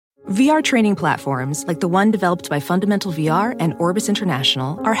VR training platforms, like the one developed by Fundamental VR and Orbis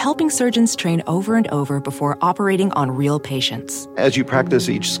International, are helping surgeons train over and over before operating on real patients. As you practice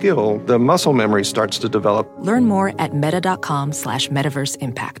each skill, the muscle memory starts to develop. Learn more at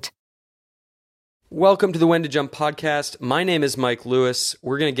meta.com/metaverseimpact. Welcome to the When to Jump podcast. My name is Mike Lewis.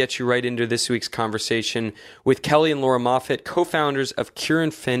 We're going to get you right into this week's conversation with Kelly and Laura Moffitt, co-founders of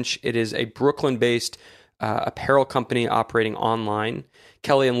Kieran Finch. It is a Brooklyn-based apparel company operating online.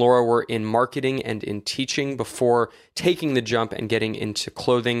 Kelly and Laura were in marketing and in teaching before taking the jump and getting into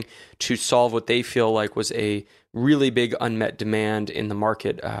clothing to solve what they feel like was a really big unmet demand in the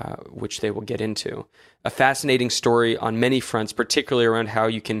market, which they will get into. A fascinating story on many fronts, particularly around how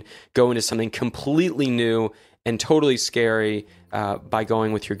you can go into something completely new and totally scary by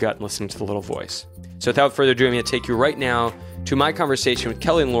going with your gut and listening to the little voice. So without further ado, I'm going to take you right now to my conversation with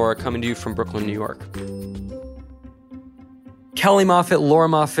Kelly and Laura, coming to you from Brooklyn, New York. Kelly Moffitt, Laura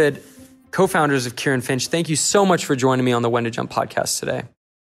Moffitt, co-founders of Kieran Finch, thank you so much for joining me on the When to Jump podcast today.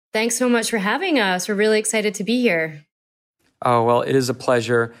 Thanks so much for having us. We're really excited to be here. Oh, well, it is a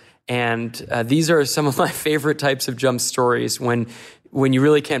pleasure. And these are some of my favorite types of jump stories when you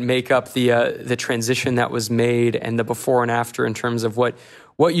really can't make up the transition that was made and the before and after in terms of what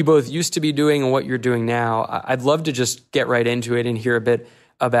you both used to be doing and what you're doing now. I'd love to just get right into it and hear a bit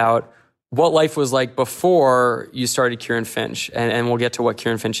about what life was like before you started Kieran Finch, and we'll get to what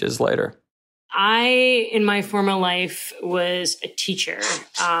Kieran Finch is later. I, in my former life, was a teacher,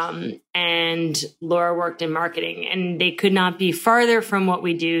 and Laura worked in marketing, and they could not be farther from what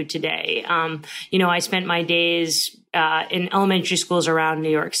we do today. I spent my days in elementary schools around New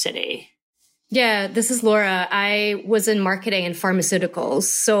York City. Yeah, this is Laura. I was in marketing and pharmaceuticals,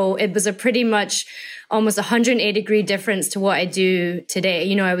 so it was a pretty much almost 180-degree difference to what I do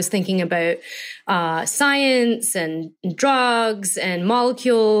today. I was thinking about science and drugs and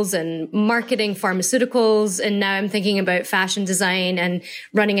molecules and marketing pharmaceuticals, and now I'm thinking about fashion design and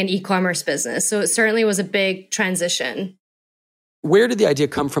running an e-commerce business. So it certainly was a big transition. Where did the idea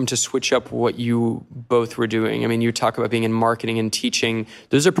come from to switch up what you both were doing? I mean, you talk about being in marketing and teaching.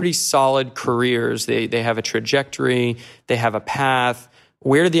 Those are pretty solid careers. They have a trajectory. They have a path.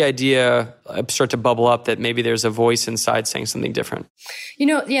 Where did the idea start to bubble up that maybe there's a voice inside saying something different?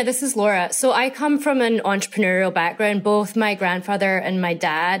 This is Laura. So I come from an entrepreneurial background. Both my grandfather and my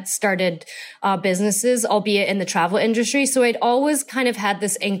dad started businesses, albeit in the travel industry. So I'd always kind of had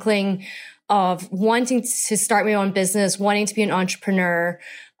this inkling of wanting to start my own business, wanting to be an entrepreneur.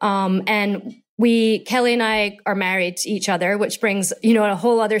 And Kelly and I are married to each other, which brings, a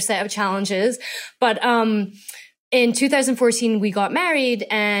whole other set of challenges. But, in 2014, we got married,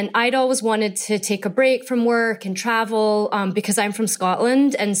 and I'd always wanted to take a break from work and travel because I'm from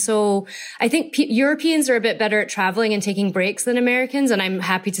Scotland. And so I think Europeans are a bit better at traveling and taking breaks than Americans. And I'm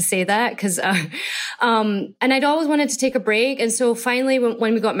happy to say that because and I'd always wanted to take a break. And so finally,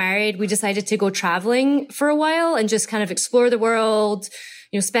 when we got married, we decided to go traveling for a while and just kind of explore the world,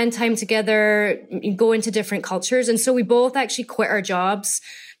 spend time together, go into different cultures. And so we both actually quit our jobs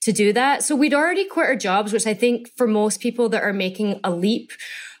to do that. So we'd already quit our jobs, which I think for most people that are making a leap,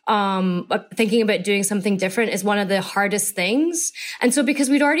 thinking about doing something different is one of the hardest things. And so because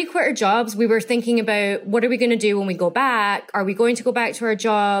we'd already quit our jobs, we were thinking about what are we going to do when we go back? Are we going to go back to our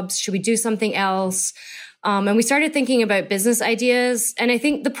jobs? Should we do something else? And we started thinking about business ideas. And I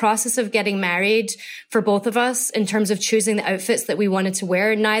think the process of getting married for both of us in terms of choosing the outfits that we wanted to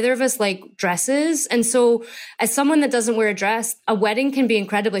wear, neither of us like dresses. And so as someone that doesn't wear a dress, a wedding can be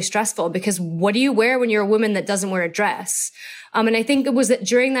incredibly stressful because what do you wear when you're a woman that doesn't wear a dress? And I think it was that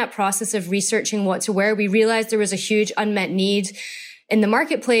during that process of researching what to wear, we realized there was a huge unmet need in the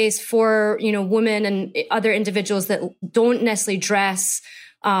marketplace for, women and other individuals that don't necessarily dress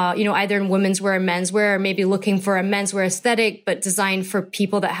either in women's wear or men's wear, or maybe looking for a menswear aesthetic, but designed for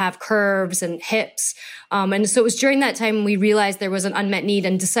people that have curves and hips. And so it was during that time we realized there was an unmet need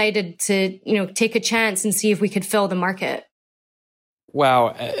and decided to, take a chance and see if we could fill the market.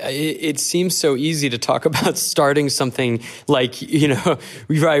 Wow. It seems so easy to talk about starting something like,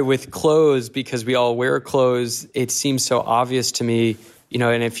 right, with clothes because we all wear clothes. It seems so obvious to me,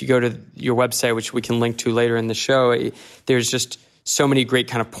 and if you go to your website, which we can link to later in the show, there's just so many great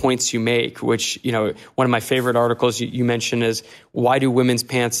kind of points you make, which, one of my favorite articles you mentioned is why do women's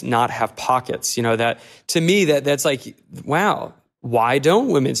pants not have pockets? That to me, that's like, wow, why don't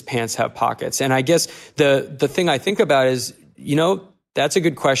women's pants have pockets? And I guess the thing I think about is, That's a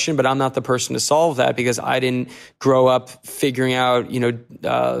good question, but I'm not the person to solve that because I didn't grow up figuring out,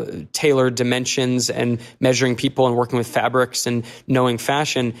 tailored dimensions and measuring people and working with fabrics and knowing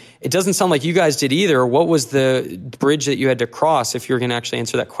fashion. It doesn't sound like you guys did either. What was the bridge that you had to cross if you were going to actually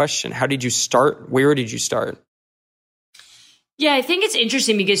answer that question? How did you start? Where did you start? Yeah, I think it's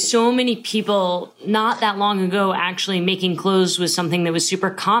interesting because so many people not that long ago actually making clothes was something that was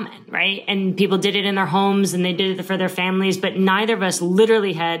super common, right? And people did it in their homes and they did it for their families, but neither of us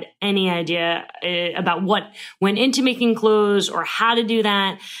literally had any idea about what went into making clothes or how to do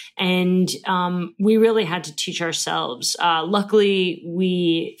that. And we really had to teach ourselves. Luckily,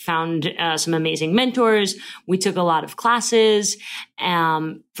 we found some amazing mentors. We took a lot of classes.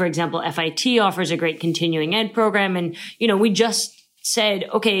 For example, FIT offers a great continuing ed program. And, we just said,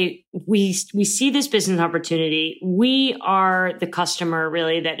 okay, we see this business opportunity. We are the customer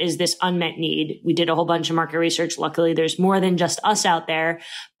really that is this unmet need. We did a whole bunch of market research. Luckily, there's more than just us out there,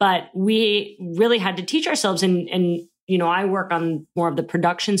 but we really had to teach ourselves. And I work on more of the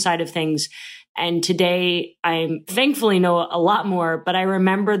production side of things. And today I thankfully know a lot more, but I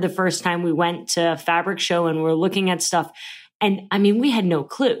remember the first time we went to a fabric show and we're looking at stuff. And we had no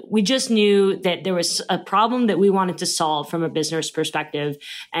clue. We just knew that there was a problem that we wanted to solve from a business perspective,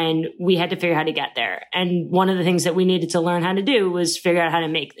 and we had to figure out how to get there. And one of the things that we needed to learn how to do was figure out how to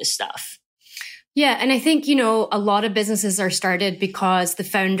make this stuff. Yeah. And I think, a lot of businesses are started because the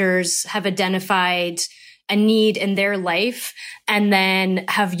founders have identified a need in their life and then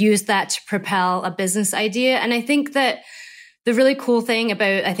have used that to propel a business idea. And I think that the really cool thing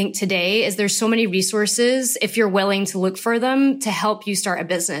about, I think today is there's so many resources if you're willing to look for them to help you start a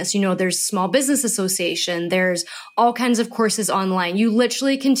business. There's Small Business Association. There's all kinds of courses online. You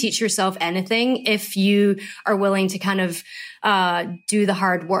literally can teach yourself anything if you are willing to kind of do the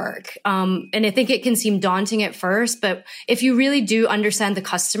hard work. And I think it can seem daunting at first, but if you really do understand the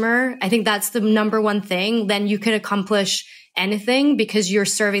customer, I think that's the number one thing, then you can accomplish anything because you're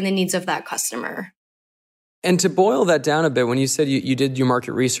serving the needs of that customer. And to boil that down a bit, when you said you did your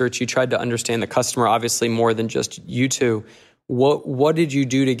market research, you tried to understand the customer, obviously more than just you two. What did you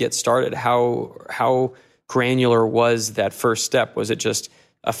do to get started? How granular was that first step? Was it just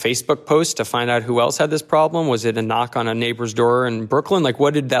a Facebook post to find out who else had this problem? Was it a knock on a neighbor's door in Brooklyn?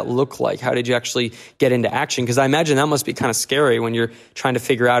 What did that look like? How did you actually get into action? Because I imagine that must be kind of scary when you're trying to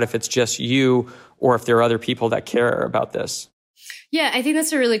figure out if it's just you or if there are other people that care about this. Yeah, I think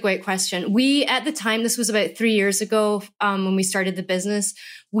that's a really great question. At the time, this was about 3 years ago, when we started the business,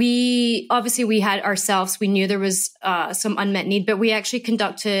 we had ourselves, we knew there was some unmet need, but we actually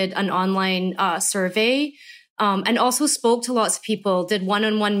conducted an online survey, and also spoke to lots of people, did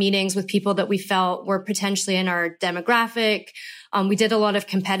one-on-one meetings with people that we felt were potentially in our demographic. We did a lot of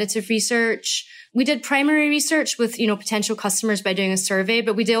competitive research. We did primary research with, potential customers by doing a survey,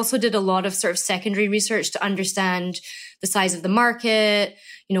 but we also did a lot of sort of secondary research to understand the size of the market,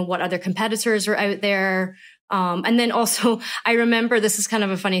 what other competitors are out there. And then also, I remember, this is kind of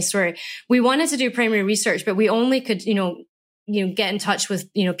a funny story. We wanted to do primary research, but we only could, get in touch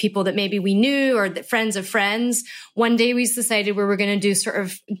with, people that maybe we knew or friends of friends. One day we decided we were going to do sort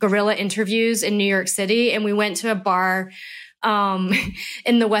of guerrilla interviews in New York City. And we went to a bar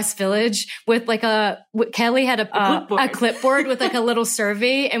in the West Village with Kelly had a clipboard with a little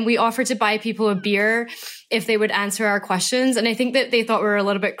survey, and we offered to buy people a beer if they would answer our questions. And I think that they thought we were a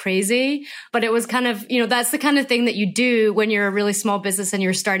little bit crazy, but it was kind of, that's the kind of thing that you do when you're a really small business and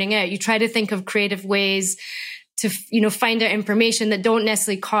you're starting out. You try to think of creative ways to, find out information that don't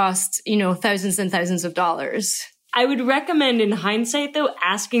necessarily cost, thousands and thousands of dollars. I would recommend, in hindsight, though,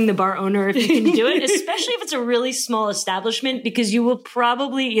 asking the bar owner if you can do it, especially if it's a really small establishment, because you will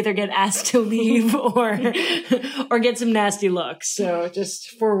probably either get asked to leave or get some nasty looks. So just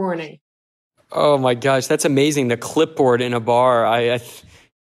forewarning. Oh my gosh, that's amazing. The clipboard in a bar.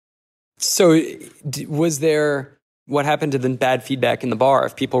 So was there, what happened to the bad feedback in the bar?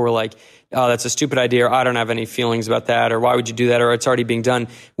 If people were like, oh, that's a stupid idea, or I don't have any feelings about that, or why would you do that, or it's already being done.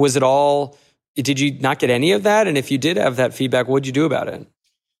 Did you not get any of that? And if you did have that feedback, what did you do about it?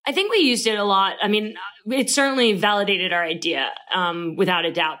 I think we used it a lot. It certainly validated our idea, without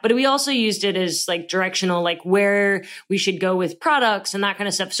a doubt. But we also used it as directional, where we should go with products and that kind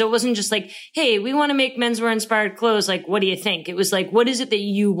of stuff. So it wasn't just hey, we want to make menswear inspired clothes. What do you think? It was what is it that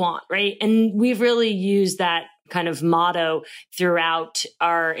you want? Right. And we've really used that kind of motto throughout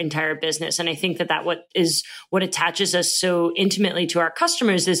our entire business. And I think that what attaches us so intimately to our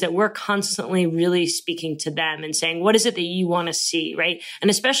customers is that we're constantly really speaking to them and saying, what is it that you want to see, right? And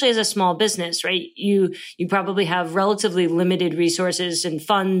especially as a small business, right? You probably have relatively limited resources and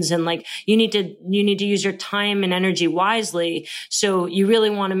funds, and like you need to use your time and energy wisely. So you really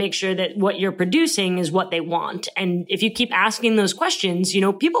want to make sure that what you're producing is what they want. And if you keep asking those questions,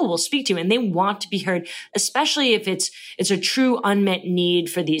 people will speak to you and they want to be heard, especially if it's a true unmet need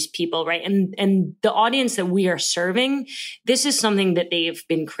for these people, right? And the audience that we are serving, this is something that they've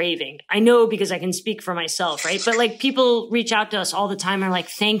been craving. I know because I can speak for myself, right? But like people reach out to us all the time and are like,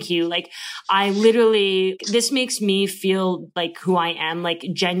 thank you. Like this makes me feel like who I am, like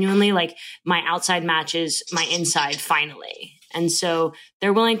genuinely, like my outside matches my inside finally. And so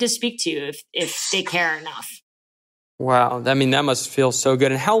they're willing to speak to you if they care enough. Wow. I mean, that must feel so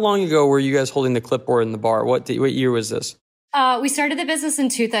good. And how long ago were you guys holding the clipboard in the bar? What year was this? We started the business in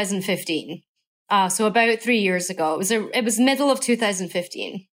 2015. So about 3 years ago. It was middle of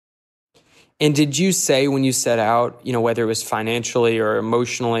 2015. And did you say when you set out, whether it was financially or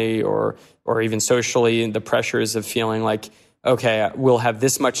emotionally or even socially, the pressures of feeling like, okay, we'll have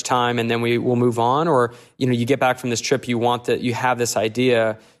this much time and then we will move on? Or, you get back from this trip, you have this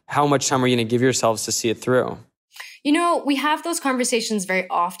idea. How much time are you going to give yourselves to see it through? We have those conversations very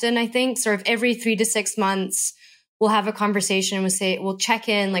often, I think, sort of every 3 to 6 months, we'll have a conversation and we'll check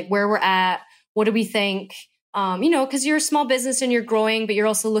in, like where we're at, what do we think? Because you're a small business and you're growing, but you're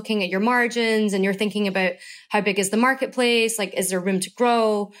also looking at your margins and you're thinking about how big is the marketplace? Like, is there room to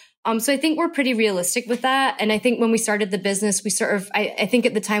grow? So I think we're pretty realistic with that. And I think when we started the business, I think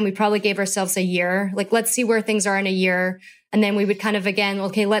at the time we probably gave ourselves a year, like, let's see where things are in a year. And then we would kind of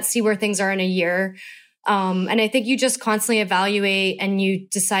let's see where things are in a year. And I think you just constantly evaluate and you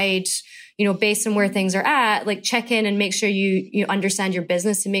decide, based on where things are at, like check in and make sure you understand your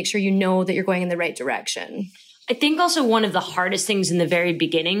business and make sure you know that you're going in the right direction. I think also one of the hardest things in the very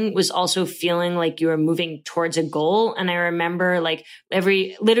beginning was also feeling like you were moving towards a goal. And I remember like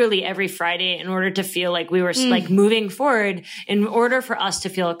literally every Friday, in order to feel like we were like moving forward, in order for us to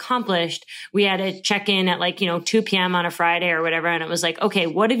feel accomplished, we had to check in at 2 p.m. on a Friday or whatever. And it was like, okay,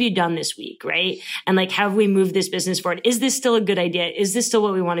 what have you done this week? Right. And like, have we moved this business forward? Is this still a good idea? Is this still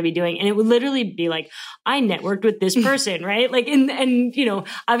what we want to be doing? And it would literally be like, I networked with this person, right? Like, and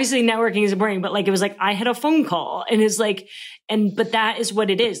obviously networking is important, but like, it was like, I had a phone call. And it's like, but that is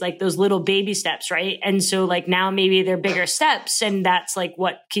what it is, like those little baby steps, right? And so like now maybe they're bigger steps and that's like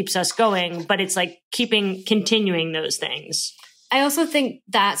what keeps us going, but it's like continuing those things. I also think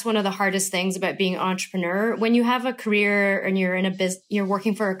that's one of the hardest things about being an entrepreneur. When you have a career and you're in you're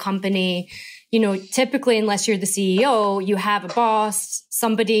working for a company, typically, unless you're the CEO, you have a boss,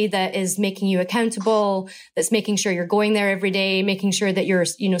 somebody that is making you accountable, that's making sure you're going there every day, making sure that you're,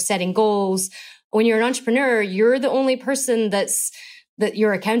 setting goals. When you're an entrepreneur, you're the only person that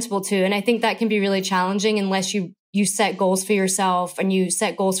you're accountable to. And I think that can be really challenging unless you set goals for yourself and you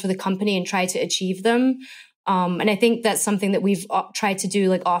set goals for the company and try to achieve them. And I think that's something that we've tried to do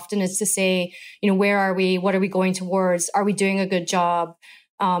like often is to say, where are we? What are we going towards? Are we doing a good job?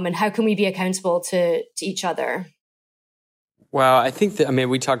 And how can we be accountable to each other? Wow. I think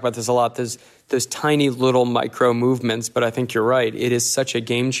we talk about this a lot. There's those tiny little micro movements, but I think you're right. It is such a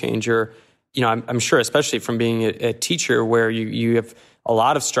game changer. I'm sure, especially from being a teacher where you have a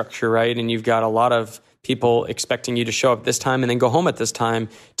lot of structure, right? And you've got a lot of people expecting you to show up this time and then go home at this time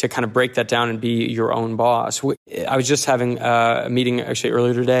to kind of break that down and be your own boss. I was just having a meeting actually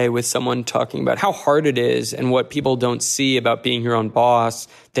earlier today with someone talking about how hard it is and what people don't see about being your own boss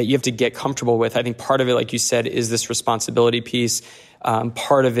that you have to get comfortable with. I think part of it, like you said, is this responsibility piece.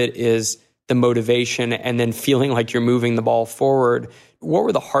 Part of it is the motivation and then feeling like you're moving the ball forward. What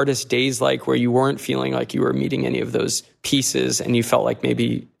were the hardest days like where you weren't feeling like you were meeting any of those pieces and you felt like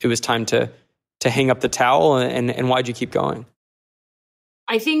maybe it was time to hang up the towel, and why'd you keep going?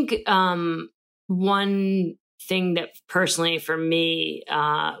 I think one thing that personally for me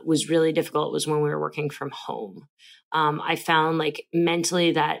was really difficult was when we were working from home. I found like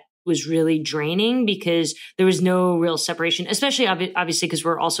mentally that was really draining because there was no real separation, especially obviously because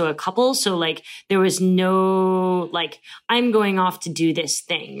we're also a couple. So like there was no like, I'm going off to do this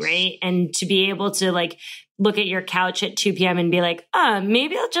thing, right? And to be able to like look at your couch at 2 p.m. and be like,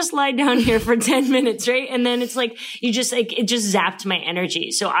 maybe I'll just lie down here for 10 minutes, right? And then it's like, you just like, it just zapped my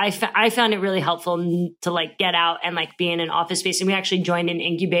energy. So I found it really helpful to like get out and like be in an office space. And we actually joined an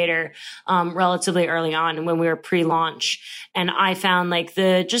incubator relatively early on when we were pre-launch. And I found like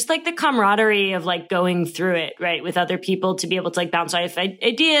the camaraderie of like going through it, right, with other people to be able to like bounce off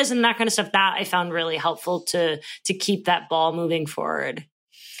ideas and that kind of stuff, that I found really helpful to keep that ball moving forward.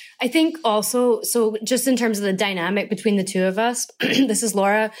 I think also, so just in terms of the dynamic between the two of us, this is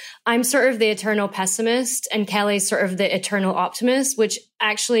Laura, I'm sort of the eternal pessimist and Kelly's sort of the eternal optimist, which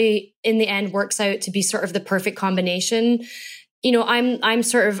actually in the end works out to be sort of the perfect combination. You know, I'm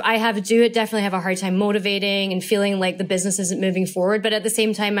sort of, definitely have a hard time motivating and feeling like the business isn't moving forward. But at the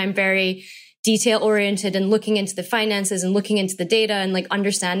same time, I'm very detail oriented and looking into the finances and looking into the data and like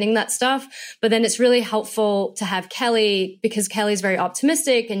understanding that stuff. But then it's really helpful to have Kelly because Kelly's very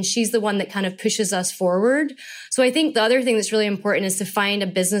optimistic and she's the one that kind of pushes us forward. So I think the other thing that's really important is to find a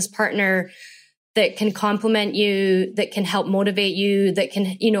business partner that can complement you, that can help motivate you, that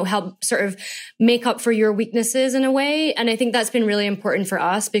can, you know, help sort of make up for your weaknesses in a way. And I think that's been really important for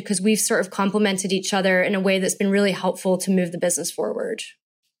us because we've sort of complemented each other in a way that's been really helpful to move the business forward.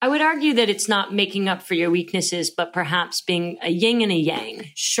 I would argue that it's not making up for your weaknesses, but perhaps being a yin and a yang.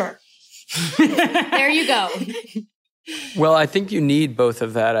 Sure. There you go. Well, I think you need both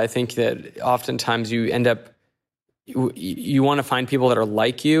of that. I think that oftentimes you end up, you want to find people that are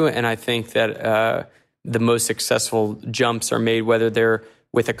like you. And I think that the most successful jumps are made, whether they're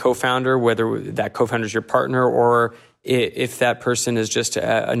with a co-founder, whether that co-founder is your partner, or if that person is just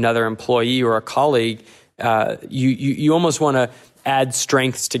another employee or a colleague, you almost want to add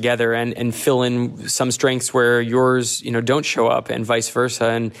strengths together and fill in some strengths where yours, don't show up and vice versa.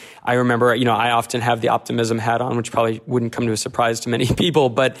 And I remember, I often have the optimism hat on, which probably wouldn't come to a surprise to many people,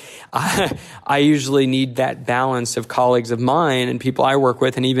 but I usually need that balance of colleagues of mine and people I work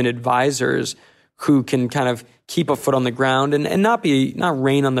with and even advisors who can kind of keep a foot on the ground and not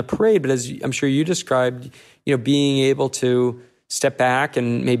rain on the parade, but as I'm sure you described, being able to step back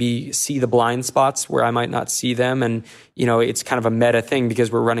and maybe see the blind spots where I might not see them. And, it's kind of a meta thing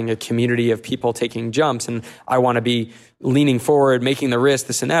because we're running a community of people taking jumps and I want to be leaning forward, making the risk,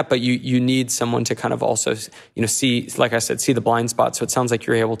 this and that. But you need someone to kind of also, see, like I said, see the blind spots. So it sounds like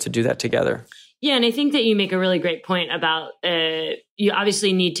you're able to do that together. Yeah, and I think that you make a really great point about you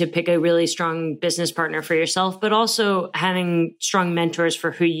obviously need to pick a really strong business partner for yourself, but also having strong mentors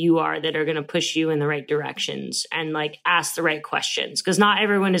for who you are that are going to push you in the right directions and like ask the right questions, because not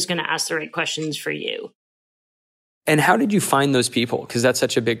everyone is going to ask the right questions for you. And how did you find those people? Because that's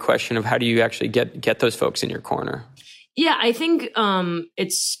such a big question of how do you actually get those folks in your corner? Yeah, I think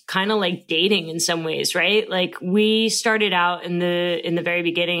it's kind of like dating in some ways, right? Like we started out in the very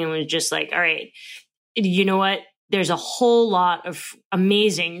beginning and was just like, all right, you know what? There's a whole lot of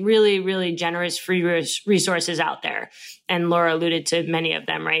amazing, really, really generous free resources out there. And Laura alluded to many of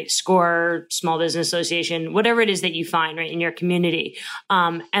them, right? SCORE, Small Business Association, whatever it is that you find, right, in your community.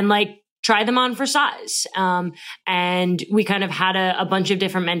 And like, try them on for size. And we kind of had a bunch of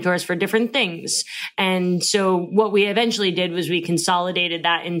different mentors for different things. And so what we eventually did was we consolidated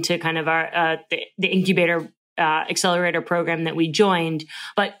that into kind of our, the incubator accelerator program that we joined.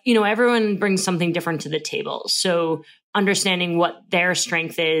 But, everyone brings something different to the table. So understanding what their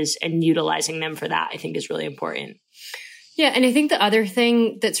strength is and utilizing them for that, I think is really important. Yeah. And I think the other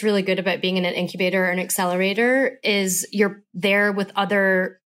thing that's really good about being in an incubator or an accelerator is you're there with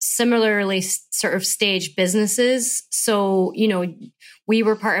other similarly sort of stage businesses. So, we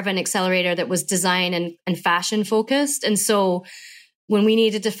were part of an accelerator that was design and fashion focused. And so when we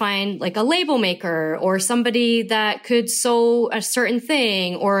needed to find like a label maker or somebody that could sew a certain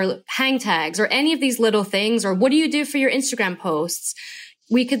thing or hang tags or any of these little things, or what do you do for your Instagram posts?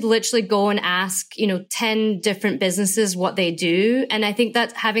 We could literally go and ask, 10 different businesses what they do. And I think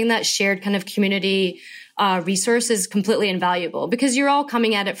that having that shared kind of community resource is completely invaluable because you're all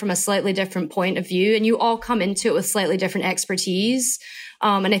coming at it from a slightly different point of view and you all come into it with slightly different expertise.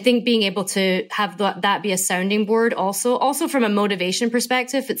 And I think being able to have that be a sounding board also from a motivation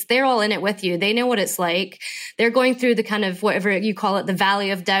perspective, they're all in it with you. They know what it's like. They're going through the kind of whatever you call it, the valley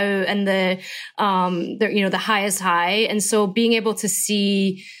of doubt and the highest high. And so being able to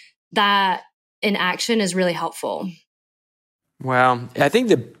see that in action is really helpful. Wow. I think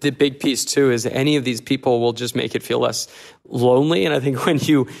the big piece too is any of these people will just make it feel less lonely. And I think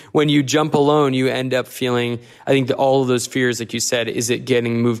when you jump alone, you end up feeling, I think that all of those fears, like you said, is it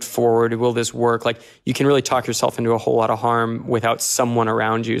getting moved forward? Will this work? Like you can really talk yourself into a whole lot of harm without someone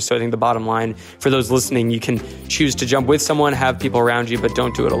around you. So I think the bottom line for those listening, you can choose to jump with someone, have people around you, but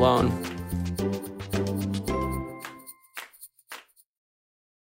don't do it alone.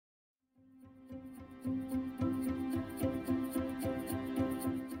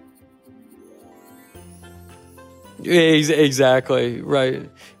 Exactly. Right.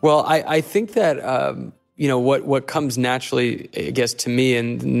 Well, I think that, what comes naturally, I guess, to me,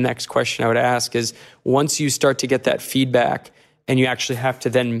 and the next question I would ask is, once you start to get that feedback and you actually have to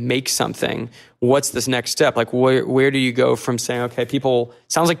then make something, what's this next step? Like, where do you go from saying, okay,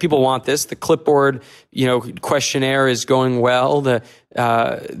 sounds like people want this. The clipboard, questionnaire is going well.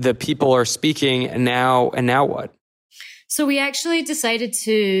 The people are speaking, and now what? So we actually decided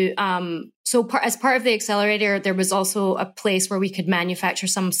to, as part of the accelerator, there was also a place where we could manufacture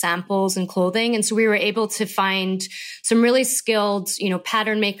some samples and clothing. And so we were able to find some really skilled,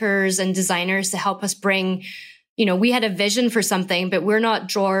 pattern makers and designers to help us bring, we had a vision for something, but we're not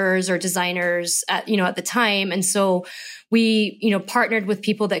drawers or designers at the time. And so we, partnered with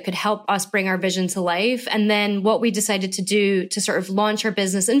people that could help us bring our vision to life. And then what we decided to do to sort of launch our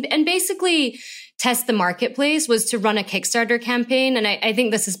business and basically test the marketplace was to run a Kickstarter campaign. And I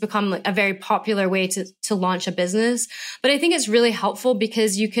think this has become a very popular way to launch a business. But I think it's really helpful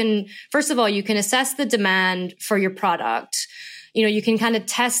because you can assess the demand for your product. You can kind of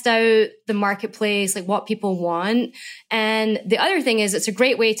test out the marketplace, like what people want. And the other thing is it's a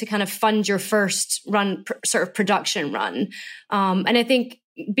great way to kind of fund your first sort of production run. And I think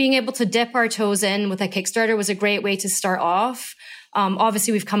being able to dip our toes in with a Kickstarter was a great way to start off.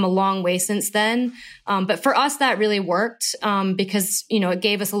 Obviously, we've come a long way since then. But for us, that really worked because, it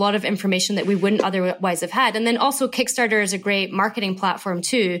gave us a lot of information that we wouldn't otherwise have had. And then also Kickstarter is a great marketing platform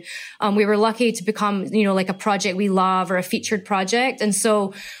too. We were lucky to become, like a project we love or a featured project. And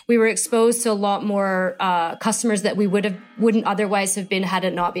so we were exposed to a lot more customers that we wouldn't otherwise have been had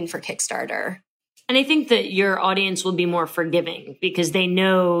it not been for Kickstarter. And I think that your audience will be more forgiving because they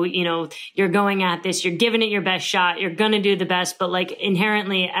know, you're going at this, you're giving it your best shot, you're going to do the best. But like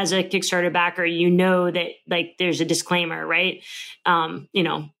inherently as a Kickstarter backer, that like there's a disclaimer, right?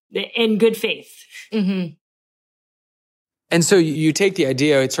 In good faith. Mm-hmm. And so you take the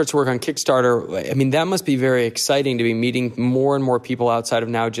idea, it starts to work on Kickstarter. I mean, that must be very exciting to be meeting more and more people outside of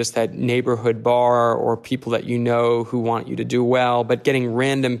now just that neighborhood bar or people that who want you to do well, but getting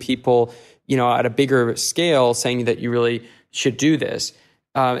random people at a bigger scale saying that you really should do this.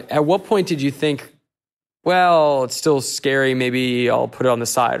 At what point did you think, well, it's still scary, maybe I'll put it on the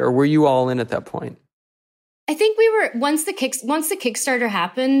side? Or were you all in at that point? I think we were, once the Kickstarter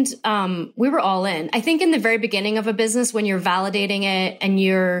happened, we were all in. I think in the very beginning of a business, when you're validating it and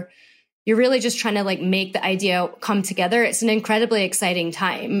you're really just trying to like make the idea come together, it's an incredibly exciting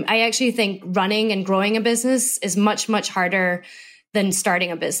time. I actually think running and growing a business is much, much harder than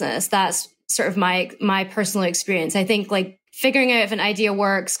starting a business. That's sort of my personal experience. I think like figuring out if an idea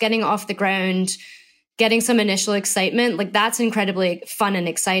works, getting off the ground, getting some initial excitement, like that's incredibly fun and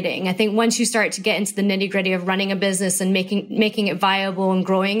exciting. I think once you start to get into the nitty gritty of running a business and making it viable and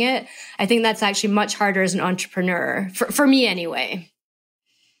growing it, I think that's actually much harder as an entrepreneur, for me anyway.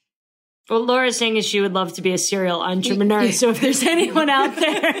 What Laura's saying is she would love to be a serial entrepreneur. So if there's anyone out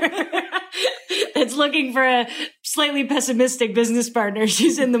there that's looking for a slightly pessimistic business partner,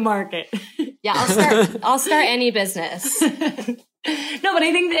 she's in the market. Yeah, I'll start any business. No, but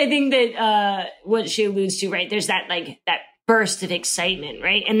I think that what she alludes to, right? There's that burst of excitement,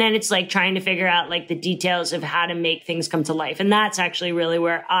 right? And then it's like trying to figure out like the details of how to make things come to life. And that's actually really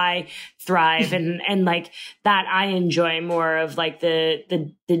where I thrive and like that I enjoy more of like the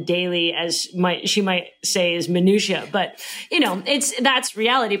daily, as she might say, is minutia. But that's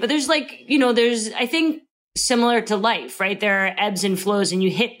reality. But there's I think similar to life, right? There are ebbs and flows and you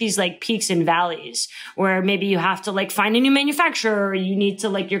hit these like peaks and valleys where maybe you have to like find a new manufacturer or you need to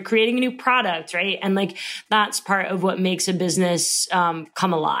you're creating a new product, right? And like that's part of what makes a business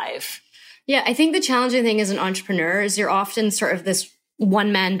come alive. Yeah, I think the challenging thing as an entrepreneur is you're often sort of this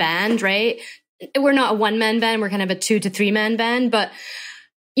one-man band, right? We're not a one-man band, we're kind of a 2 to 3 man band, but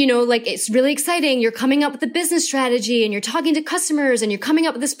it's really exciting. You're coming up with a business strategy and you're talking to customers and you're coming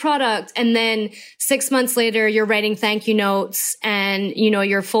up with this product. And then 6 months later, you're writing thank you notes and,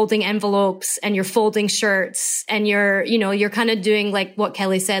 you're folding envelopes and you're folding shirts and you're kind of doing like what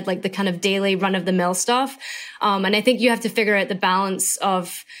Kelly said, like the kind of daily run of the mill stuff. And I think you have to figure out the balance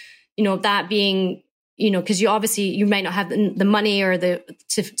of, that being, because you might not have the money or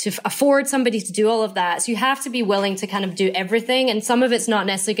to afford somebody to do all of that. So you have to be willing to kind of do everything. And some of it's not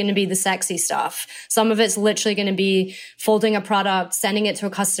necessarily going to be the sexy stuff. Some of it's literally going to be folding a product, sending it to a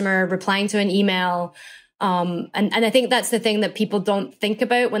customer, replying to an email. And I think that's the thing that people don't think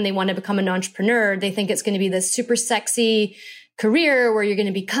about when they want to become an entrepreneur. They think it's going to be this super sexy career where you're going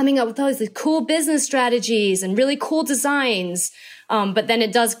to be coming up with all these cool business strategies and really cool designs. But then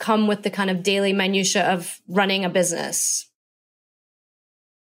it does come with the kind of daily minutia of running a business.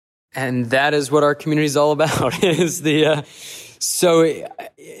 And that is what our community is all about. Is the so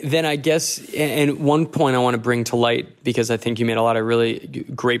then I guess, and one point I want to bring to light, because I think you made a lot of really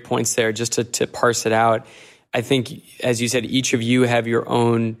great points there, just to parse it out. I think, as you said, each of you have your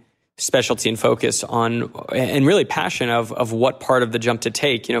own specialty and focus on, and really passion of what part of the jump to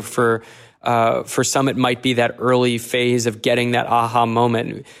take. You know, for some, it might be that early phase of getting that aha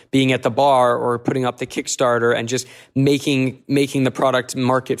moment, being at the bar or putting up the Kickstarter and just making the product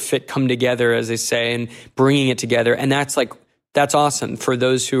market fit come together, as they say, and bringing it together. And that's awesome. For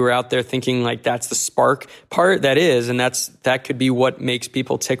those who are out there thinking like that's the spark part, that is, and that could be what makes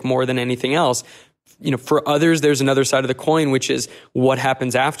people tick more than anything else. You know, for others, there's another side of the coin, which is what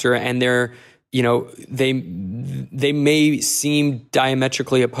happens after, and they may seem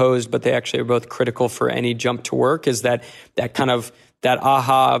diametrically opposed, but they actually are both critical for any jump to work. Is that kind of that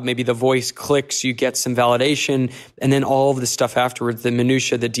aha, maybe the voice clicks, you get some validation, and then all of the stuff afterwards, the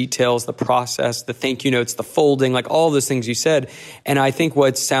minutia, the details, the process, the thank you notes, the folding, like all those things you said. And I think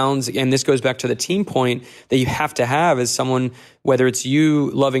what sounds, and this goes back to the team point that you have to have is someone, whether it's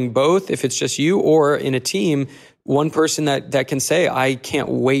you loving both, if it's just you, or in a team, one person that can say, I can't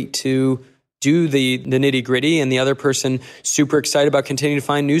wait to do the nitty gritty, and the other person super excited about continuing to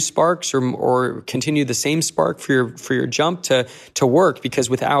find new sparks or continue the same spark for your jump to work, because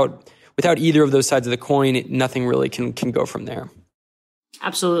without either of those sides of the coin, nothing really can go from there.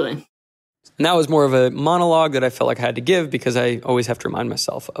 Absolutely. And that was more of a monologue that I felt like I had to give, because I always have to remind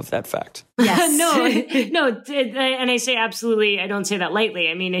myself of that fact. Yes. No, and I say absolutely. I don't say that lightly.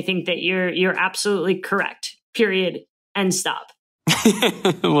 I mean, I think that you're absolutely correct. Period. And stop.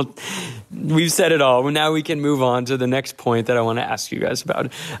 Well, we've said it all. Now we can move on to the next point that I want to ask you guys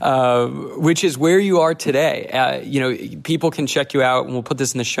about, which is where you are today. People can check you out, and we'll put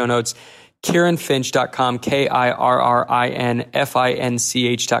this in the show notes. KieranFinch.com,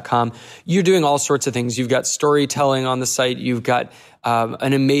 KIRRINFINCH.com. You're doing all sorts of things. You've got storytelling on the site. You've got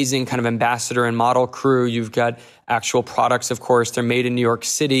an amazing kind of ambassador and model crew. You've got actual products, of course. They're made in New York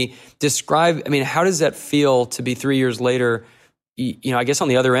City. How does that feel to be 3 years later, I guess on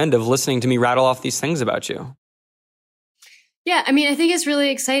the other end of listening to me rattle off these things about you? Yeah, I think it's really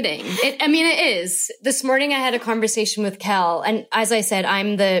exciting. It is. This morning I had a conversation with Kel, and as I said,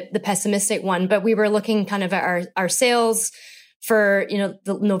 I'm the pessimistic one, but we were looking kind of at our sales for,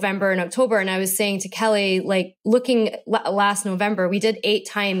 the November and October. And I was saying to Kelly, like looking last November, we did 8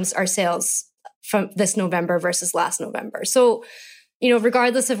 times our sales from this November versus last November. So,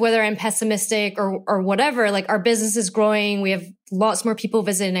 regardless of whether I'm pessimistic or whatever, like our business is growing. We have lots more people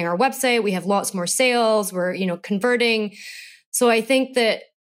visiting our website. We have lots more sales. We're, converting. So I think that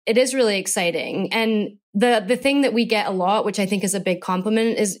it is really exciting. And the thing that we get a lot, which I think is a big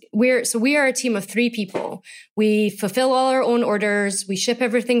compliment, is we are a team of 3 people. We fulfill all our own orders. We ship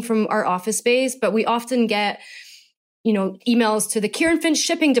everything from our office space, but we often get emails to the Kieran Finch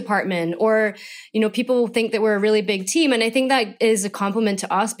shipping department, or, people think that we're a really big team. And I think that is a compliment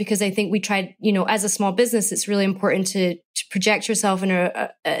to us, because I think we tried, as a small business, it's really important to project yourself in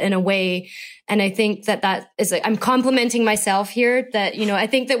a way. And I think that is, I'm complimenting myself here that, I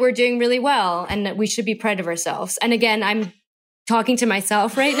think that we're doing really well and that we should be proud of ourselves. And again, I'm talking to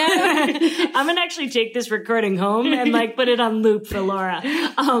myself right now. I'm going to actually take this recording home and put it on loop for Laura.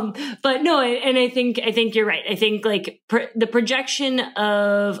 But no, and I think you're right. I think the projection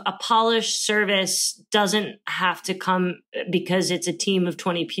of a polished service doesn't have to come because it's a team of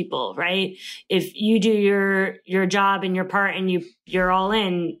 20 people, right? If you do your job and your part and you're all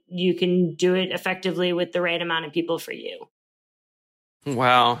in, you can do it effectively with the right amount of people for you.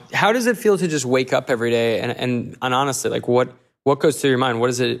 Wow. How does it feel to just wake up every day and honestly, what goes through your mind? What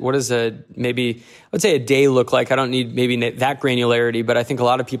does maybe, let's say a day look like? I don't need maybe that granularity, but I think a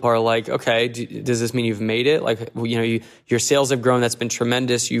lot of people are like, okay, does this mean you've made it? Your sales have grown. That's been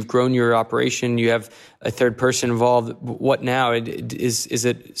tremendous. You've grown your operation. You have a third person involved. What now? Is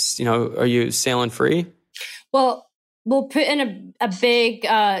it, are you sailing free? Well, we'll put in a big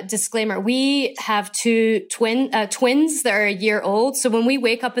disclaimer. We have 2 twins that are a year old. So when we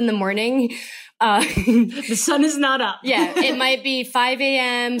wake up in the morning, the sun is not up. Yeah, it might be 5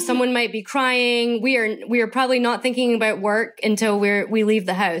 a.m. Someone might be crying. We are probably not thinking about work until we leave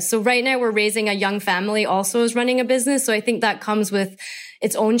the house. So right now we're raising a young family also as running a business. So I think that comes with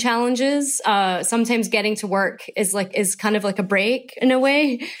its own challenges. Sometimes getting to work is kind of like a break in a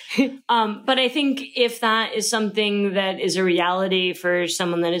way. But I think if that is something that is a reality for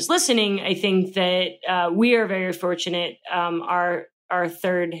someone that is listening, I think that we are very fortunate. Our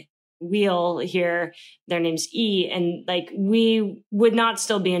third wheel here. Their name's E. And like, we would not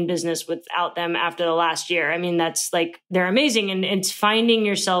still be in business without them after the last year. I mean, that's like, they're amazing. And it's finding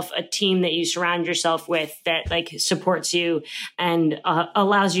yourself a team that you surround yourself with that like supports you and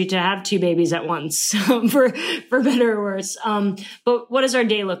allows you to have 2 babies at once, for better or worse. But what does our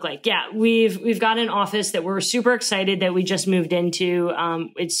day look like? Yeah, we've got an office that we're super excited that we just moved into.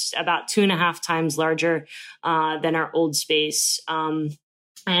 It's about 2.5 times larger than our old space.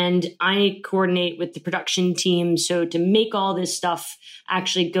 And I coordinate with the production team. So to make all this stuff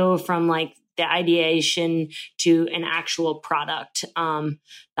actually go from like the ideation to an actual product,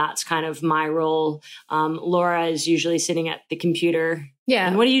 that's kind of my role. Laura is usually sitting at the computer. Yeah.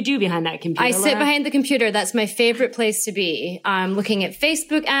 And what do you do behind that computer? I sit behind the computer. That's my favorite place to be. I'm looking at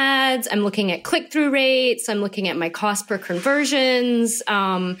Facebook ads. I'm looking at click-through rates. I'm looking at my cost per conversions.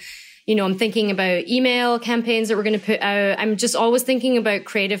 I'm thinking about email campaigns that we're going to put out. I'm just always thinking about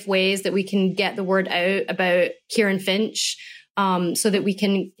creative ways that we can get the word out about Kieran Finch, so that we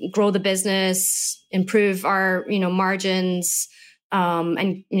can grow the business, improve our, margins,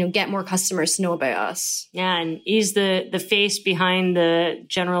 and, get more customers to know about us. Yeah. And he's the face behind the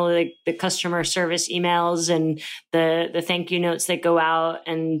customer service emails and the thank you notes that go out.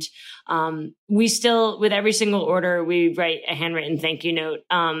 And, we still, with every single order, we write a handwritten thank you note.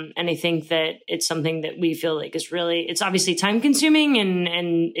 And I think that it's something that we feel like is really, it's obviously time consuming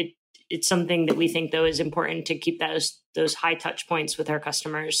and it's something that we think though is important to keep those high touch points with our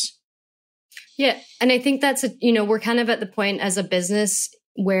customers. Yeah. And I think that's, we're kind of at the point as a business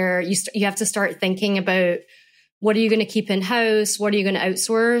where you have to start thinking about what are you going to keep in-house? What are you going to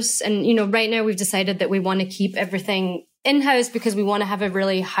outsource? And, right now we've decided that we want to keep everything in-house because we want to have a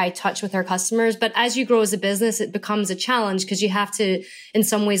really high touch with our customers. But as you grow as a business, it becomes a challenge because you have to, in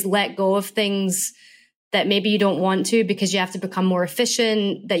some ways, let go of things that maybe you don't want to because you have to become more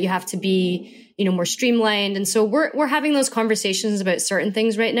efficient, that you have to be, more streamlined. And so we're having those conversations about certain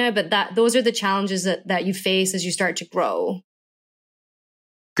things right now, but those are the challenges that you face as you start to grow.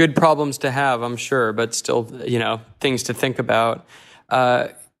 Good problems to have, I'm sure, but still, things to think about.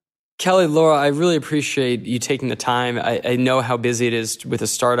 Kelly, Laura, I really appreciate you taking the time. I know how busy it is with a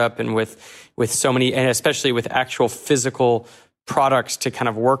startup and with so many, and especially with actual physical products to kind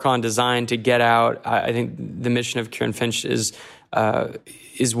of work on, design, to get out. I think the mission of Kieran Finch is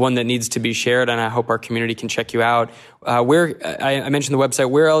one that needs to be shared, and I hope our community can check you out. I mentioned the website.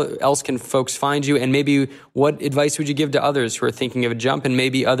 Where else can folks find you? And maybe what advice would you give to others who are thinking of a jump, and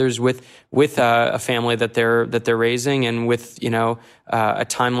maybe others with a family that they're raising, and with a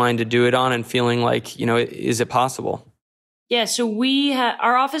timeline to do it on, and feeling like is it possible? Yeah, so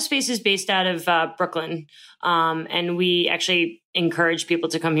our office space is based out of Brooklyn, and we actually encourage people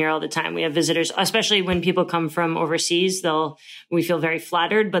to come here all the time. We have visitors, especially when people come from overseas. We feel very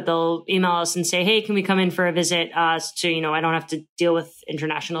flattered, but they'll email us and say, "Hey, can we come in for a visit?" So I don't have to deal with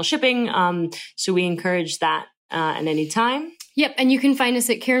international shipping. So we encourage that at any time. Yep. And you can find us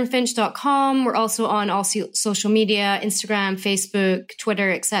at KieranFinch.com. We're also on all social media, Instagram, Facebook,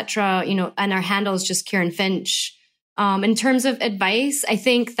 Twitter, etc. And our handle is just Kieran Finch. In terms of advice, I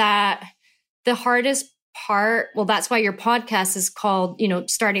think that the hardest part, that's why your podcast is called,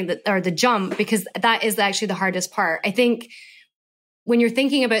 starting the jump, because that is actually the hardest part. I think when you're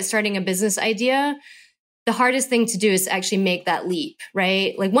thinking about starting a business idea, the hardest thing to do is to actually make that leap,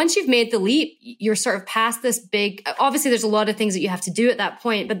 right? Like once you've made the leap, you're sort of past this big, obviously there's a lot of things that you have to do at that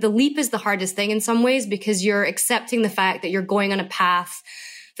point, but the leap is the hardest thing in some ways because you're accepting the fact that you're going on a path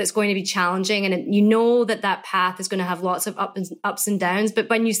that's going to be challenging. And that path is going to have lots of ups and downs. But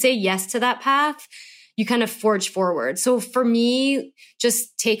when you say yes to that path, you kind of forge forward. So for me,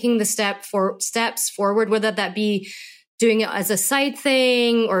 just taking the steps forward, whether that be doing it as a side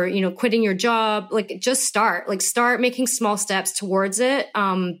thing or, quitting your job, just start making small steps towards it.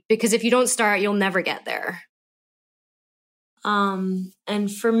 Because if you don't start, you'll never get there.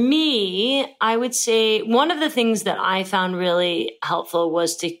 And for me, I would say one of the things that I found really helpful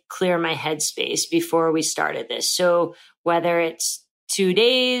was to clear my headspace before we started this. So whether it's 2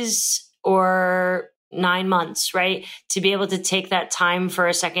 days or 9 months, right? To be able to take that time for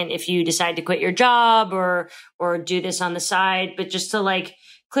a second if you decide to quit your job or do this on the side, but just to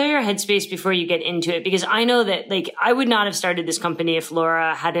clear your headspace before you get into it. Because I know that I would not have started this company if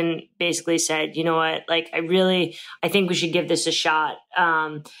Laura hadn't basically said, you know what, I think we should give this a shot.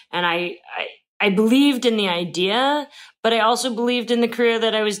 And I believed in the idea, but I also believed in the career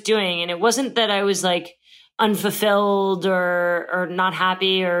that I was doing. And it wasn't that I was unfulfilled or not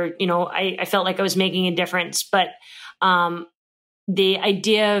happy or, I felt like I was making a difference. But the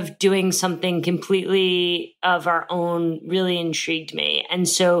idea of doing something completely of our own really intrigued me. And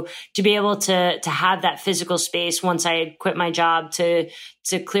so to be able to have that physical space once I had quit my job to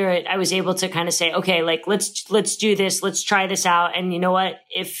clear it, I was able to kind of say, okay, like, let's do this. Let's try this out. And you know what?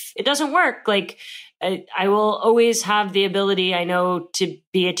 If it doesn't work, like, I will always have the ability, I know, to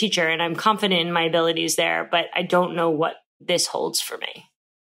be a teacher, and I'm confident in my abilities there, but I don't know what this holds for me.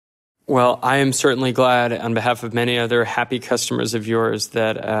 Well, I am certainly glad, on behalf of many other happy customers of yours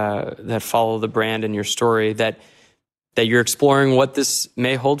that follow the brand and your story, that you're exploring what this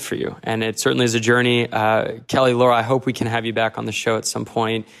may hold for you. And it certainly is a journey. Kelly, Laura, I hope we can have you back on the show at some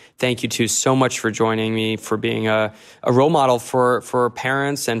point. Thank you two so much for joining me, for being a role model for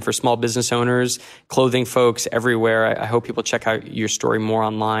parents and for small business owners, clothing folks everywhere. I hope people check out your story more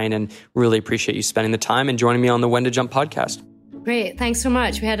online, and really appreciate you spending the time and joining me on the When to Jump podcast. Great. Thanks so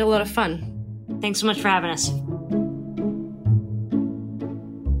much. We had a lot of fun. Thanks so much for having us.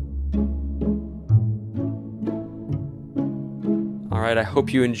 All right. I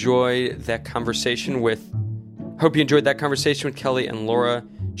hope you enjoyed that conversation with Kelly and Laura.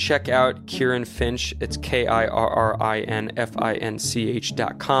 Check out Kieran Finch. It's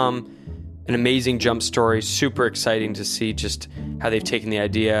KIRRINFINCH.com. An amazing jump story. Super exciting to see just how they've taken the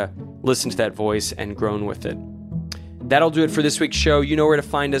idea, listened to that voice, and grown with it. That'll do it for this week's show. You know where to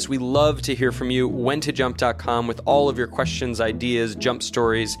find us. We love to hear from you. WhenToJump.com with all of your questions, ideas, jump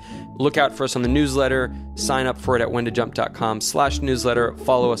stories. Look out for us on the newsletter. Sign up for it at WhenToJump.com/newsletter.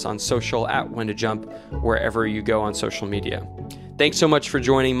 Follow us on social at WhenToJump, wherever you go on social media. Thanks so much for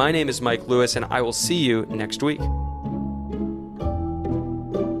joining. My name is Mike Lewis, and I will see you next week.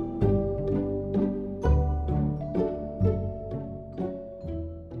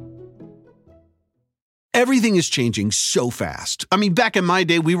 Everything is changing so fast. I mean, back in my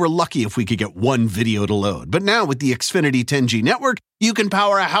day, we were lucky if we could get one video to load. But now with the Xfinity 10G network, you can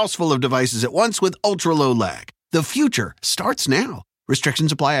power a house full of devices at once with ultra-low lag. The future starts now.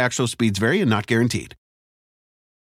 Restrictions apply. Actual speeds vary and not guaranteed.